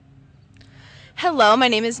Hello, my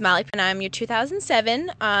name is Molly, and I'm your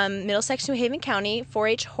 2007 Middlesex New Haven County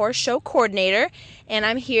 4-H Horse Show Coordinator, and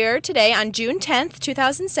I'm here today on June 10th,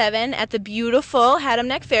 2007 at the beautiful Haddam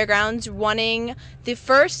Neck Fairgrounds running the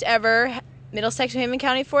first ever Middlesex New Haven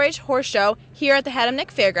County 4-H Horse Show here at the Haddam Neck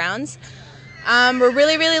Fairgrounds. We're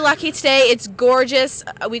really lucky today. It's gorgeous.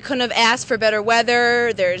 We couldn't have asked for better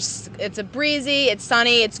weather. It's a breezy, it's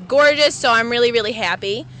sunny, it's gorgeous, so I'm really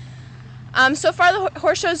happy. So far the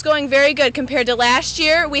horse show is going very good compared to last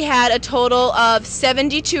year. We had a total of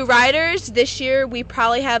 72 riders. This year we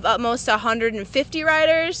probably have almost 150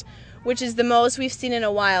 riders, which is the most we've seen in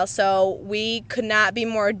a while. So we could not be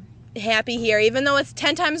more happy here. Even though it's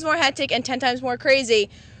 10 times more hectic and 10 times more crazy,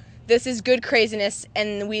 this is good craziness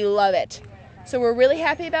and we love it. So we're really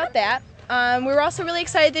happy about that. We were also really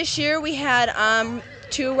excited this year. We had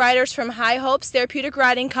 2 riders from High Hopes Therapeutic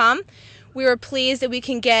Riding come. We were pleased that we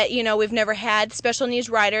can get, we've never had special needs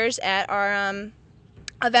riders at our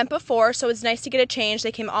event before, so it's nice to get a change.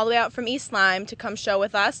 They came all the way out from East Lyme to come show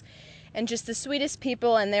with us, and just the sweetest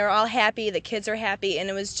people, and they were all happy, the kids are happy, and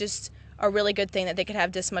it was just a really good thing that they could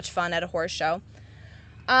have this much fun at a horse show.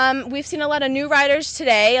 We've seen a lot of new riders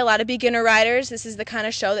today, a lot of beginner riders. This is the kind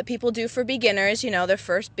of show that people do for beginners, their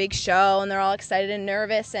first big show, and they're all excited and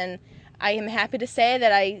nervous, and I am happy to say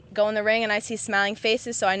that I go in the ring and I see smiling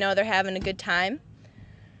faces, so I know they're having a good time.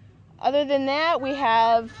 Other than that, we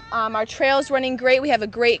have our trails running great. We have a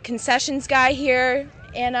great concessions guy here,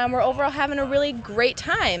 and we're overall having a really great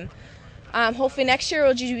time. Hopefully next year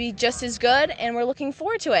will be just as good, and we're looking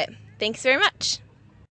forward to it. Thanks very much.